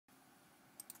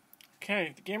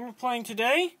Okay, the game we're playing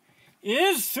today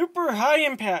is Super High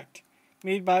Impact,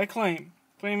 made by Acclaim.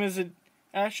 Acclaim is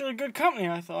actually a good company,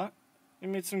 I thought. They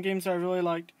made some games I really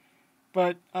liked,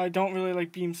 but I don't really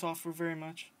like Beam software very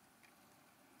much.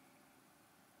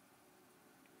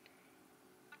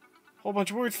 Whole bunch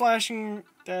of words flashing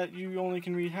that you only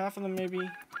can read half of them,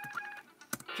 maybe.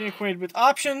 Get acquainted with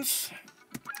options.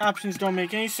 Options don't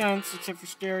make any sense except for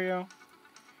stereo.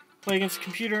 Play against the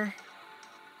computer.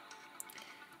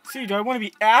 Let's see, do I want to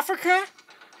be Africa,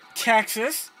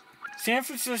 Texas, San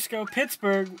Francisco,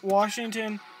 Pittsburgh,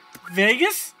 Washington,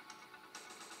 Vegas,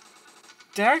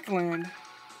 Darkland,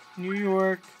 New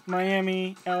York,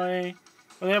 Miami, LA. Well,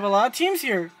 they have a lot of teams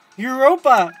here.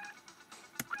 Europa,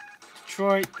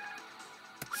 Detroit,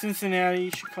 Cincinnati,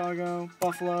 Chicago,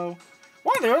 Buffalo.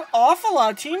 Wow, there are an awful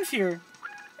lot of teams here.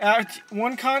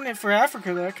 One continent for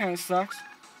Africa, though. That kind of sucks.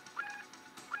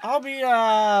 I'll be,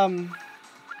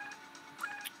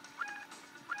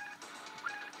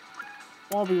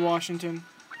 Washington.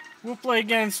 We'll play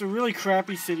against a really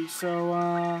crappy city,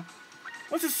 so,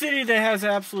 what's a city that has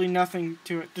absolutely nothing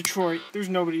to it? Detroit. There's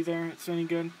nobody there. It's any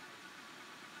good.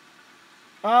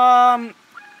 Well,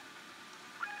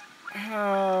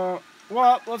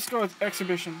 let's go with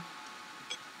exhibition.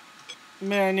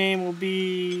 My name will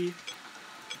be...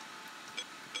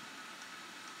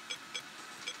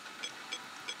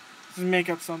 Just make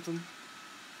up something.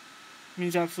 It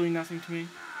means absolutely nothing to me.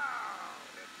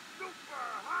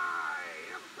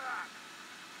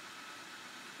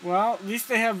 Well, at least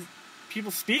they have people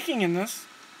speaking in this.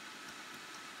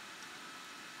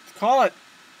 Let's call it.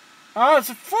 Oh, it's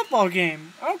a football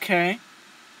game. Okay.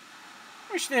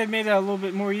 Wish they had made that a little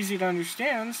bit more easy to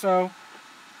understand, so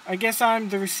I guess I'm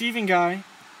the receiving guy.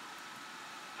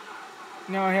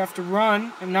 Now I have to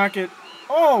run and not get...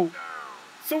 Oh!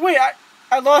 So wait,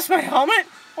 I lost my helmet?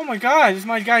 Oh my god, is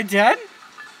my guy dead?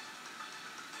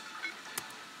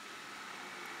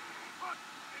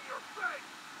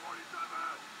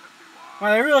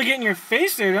 Wow, they really get in your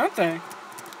face there, don't they?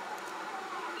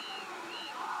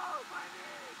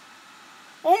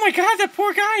 Oh my god, that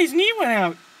poor guy, his knee went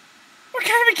out. What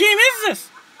kind of a game is this?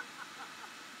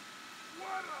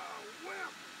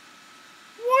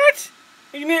 What?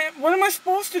 You mean, what am I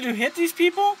supposed to do? Hit these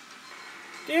people?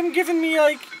 They haven't given me,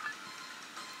 like...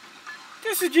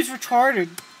 This is just retarded.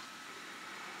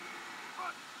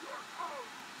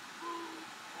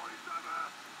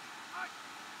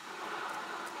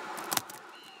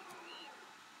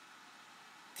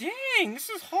 Dang, this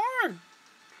is hard.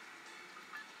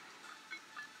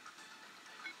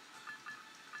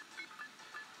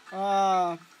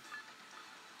 I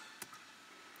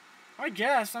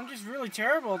guess I'm just really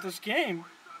terrible at this game.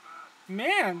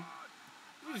 Man,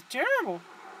 this is terrible.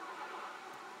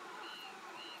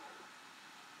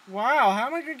 Wow, how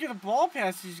am I going to get a ball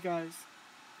past these guys?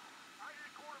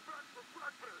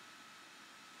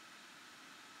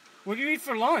 What do you eat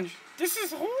for lunch? This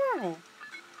is horrible.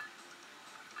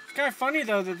 It's kind of funny,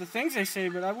 though, that the things they say,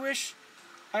 but I wish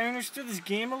I understood this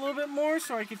game a little bit more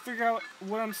so I could figure out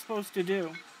what I'm supposed to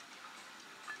do.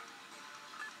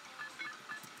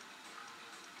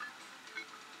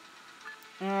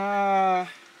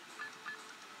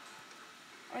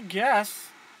 I guess.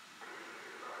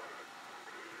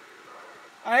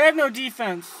 I have no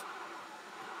defense.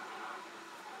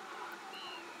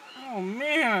 Oh,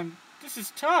 man. This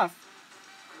is tough.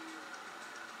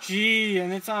 Gee,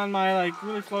 and it's on my, like,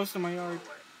 really close to my yard.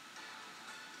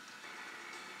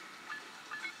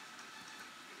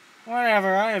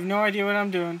 Whatever, I have no idea what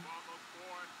I'm doing.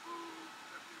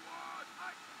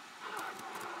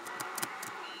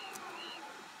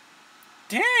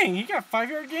 Dang, he got a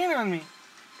 5-yard gain on me.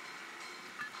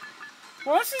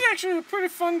 Well, this is actually a pretty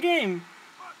fun game.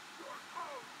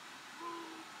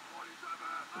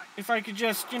 If I could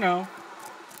just, you know...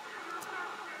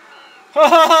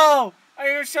 Oh! I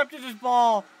intercepted his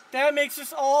ball. That makes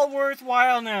this all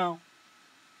worthwhile now.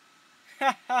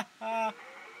 Ha ha ha.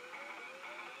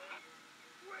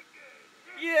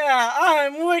 Yeah,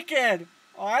 I'm wicked.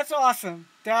 Oh, that's awesome.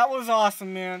 That was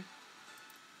awesome, man.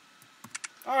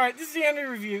 Alright, this is the end of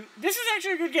the review. This is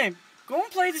actually a good game. Go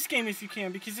and play this game if you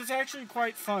can, because it's actually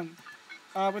quite fun.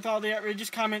 With all the outrageous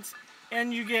comments.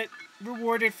 And you get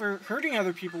rewarded for hurting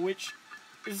other people, which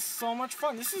is so much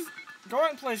fun. Go out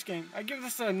and play this game. I give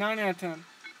this a 9 out of 10.